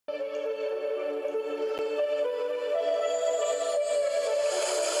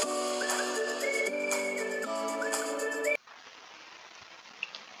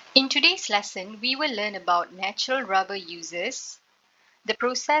In today's lesson, we will learn about natural rubber uses, the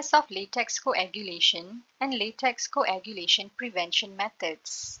process of latex coagulation, and latex coagulation prevention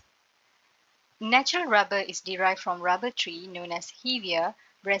methods. Natural rubber is derived from rubber tree known as Hevea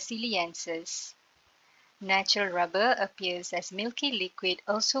brasiliensis. Natural rubber appears as milky liquid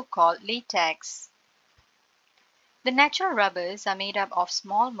also called latex. The natural rubbers are made up of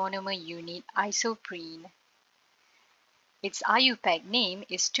small monomer unit isoprene. Its IUPAC name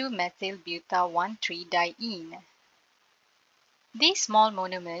is 2-methyl-buta-1,3-diene. These small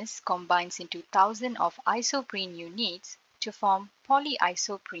monomers combines into thousands of isoprene units to form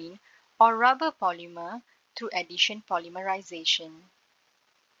polyisoprene or rubber polymer through addition polymerization.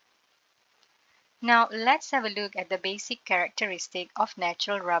 Now let's have a look at the basic characteristic of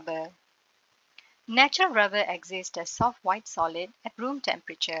natural rubber. Natural rubber exists as soft white solid at room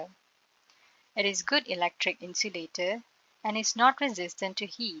temperature. It is good electric insulator and is not resistant to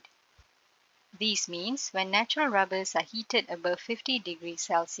heat. This means when natural rubbers are heated above 50 degrees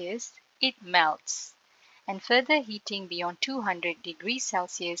Celsius, it melts, and further heating beyond 200 degrees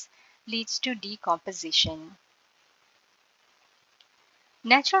Celsius leads to decomposition.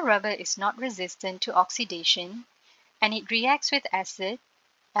 Natural rubber is not resistant to oxidation, and it reacts with acid,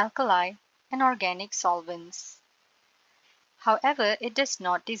 alkali, and organic solvents. However, it does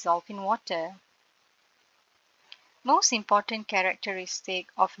not dissolve in water. Most important characteristic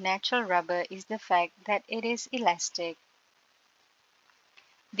of natural rubber is the fact that it is elastic.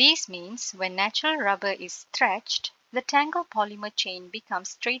 This means when natural rubber is stretched, the tangled polymer chain becomes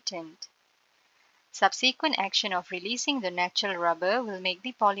straightened. Subsequent action of releasing the natural rubber will make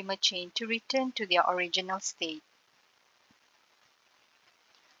the polymer chain to return to their original state.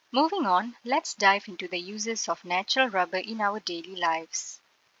 Moving on, let's dive into the uses of natural rubber in our daily lives.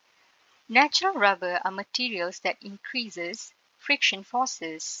 Natural rubber are materials that increases friction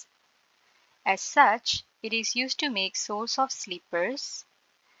forces. As such, it is used to make soles of slippers,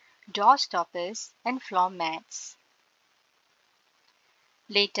 door stoppers, and floor mats.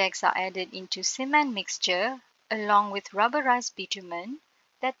 Latex are added into cement mixture along with rubberized bitumen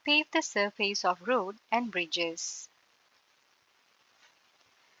that pave the surface of road and bridges.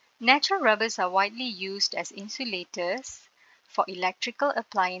 Natural rubbers are widely used as insulators for electrical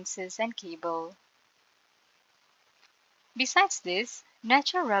appliances and cable. Besides this,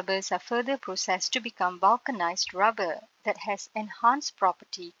 natural rubbers are further processed to become vulcanized rubber that has enhanced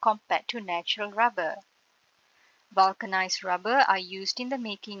property compared to natural rubber. Vulcanized rubber are used in the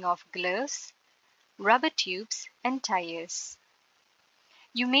making of gloves, rubber tubes, and tires.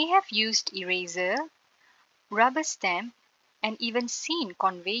 You may have used eraser, rubber stamp, and even seen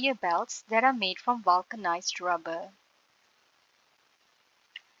conveyor belts that are made from vulcanized rubber.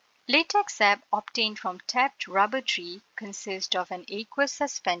 Latex sap obtained from tapped rubber tree consists of an aqueous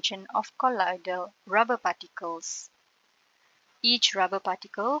suspension of colloidal rubber particles. Each rubber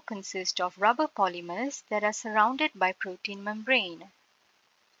particle consists of rubber polymers that are surrounded by protein membrane.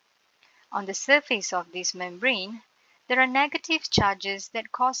 On the surface of this membrane, there are negative charges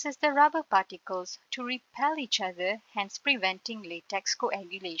that causes the rubber particles to repel each other, hence preventing latex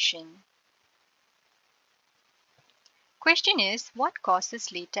coagulation. Question is, what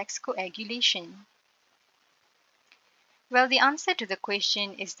causes latex coagulation? Well, the answer to the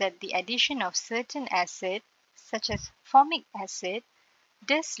question is that the addition of certain acid, such as formic acid,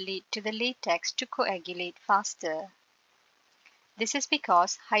 does lead to the latex to coagulate faster. This is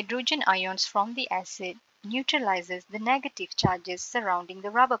because hydrogen ions from the acid neutralizes the negative charges surrounding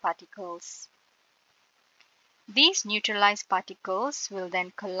the rubber particles. These neutralized particles will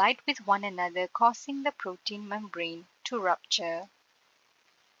then collide with one another, causing the protein membrane to rupture.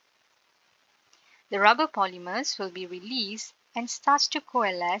 The rubber polymers will be released and starts to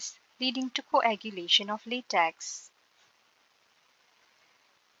coalesce, leading to coagulation of latex.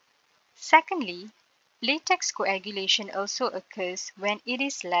 Secondly, latex coagulation also occurs when it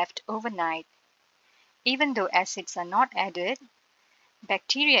is left overnight. Even though acids are not added,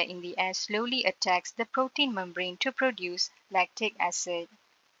 bacteria in the air slowly attacks the protein membrane to produce lactic acid.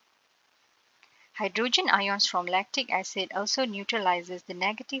 Hydrogen ions from lactic acid also neutralizes the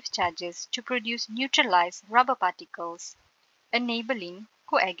negative charges to produce neutralized rubber particles, enabling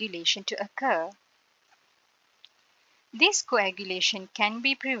coagulation to occur. This coagulation can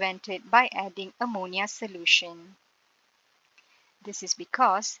be prevented by adding ammonia solution. This is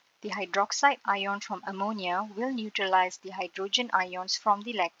because the hydroxide ion from ammonia will neutralize the hydrogen ions from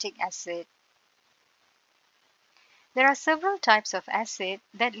the lactic acid. There are several types of acid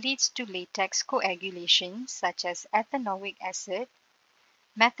that leads to latex coagulation, such as ethanoic acid,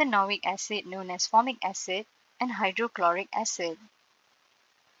 methanoic acid known as formic acid, and hydrochloric acid.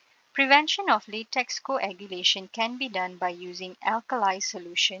 Prevention of latex coagulation can be done by using alkali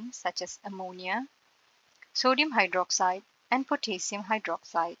solutions such as ammonia, sodium hydroxide, and potassium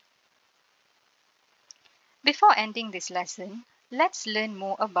hydroxide. Before ending this lesson, let's learn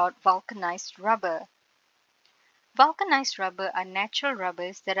more about vulcanized rubber. Vulcanized rubber are natural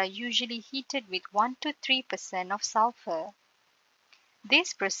rubbers that are usually heated with 1 to 3% of sulfur.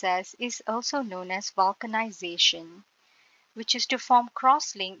 This process is also known as vulcanization, which is to form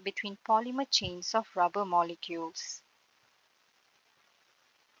cross-link between polymer chains of rubber molecules.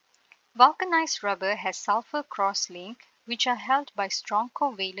 Vulcanized rubber has sulfur cross-link, which are held by strong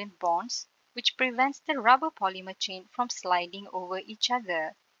covalent bonds, which prevents the rubber polymer chain from sliding over each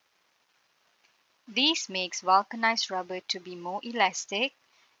other. This makes vulcanized rubber to be more elastic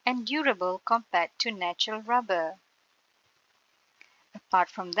and durable compared to natural rubber. Apart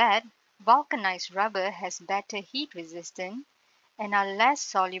from that, vulcanized rubber has better heat resistance and are less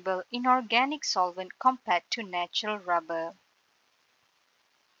soluble in organic solvent compared to natural rubber.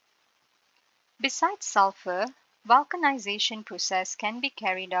 Besides sulfur, vulcanization process can be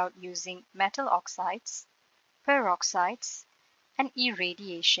carried out using metal oxides, peroxides, and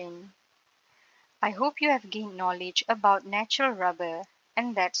irradiation. I hope you have gained knowledge about natural rubber,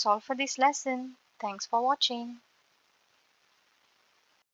 and that's all for this lesson. Thanks for watching.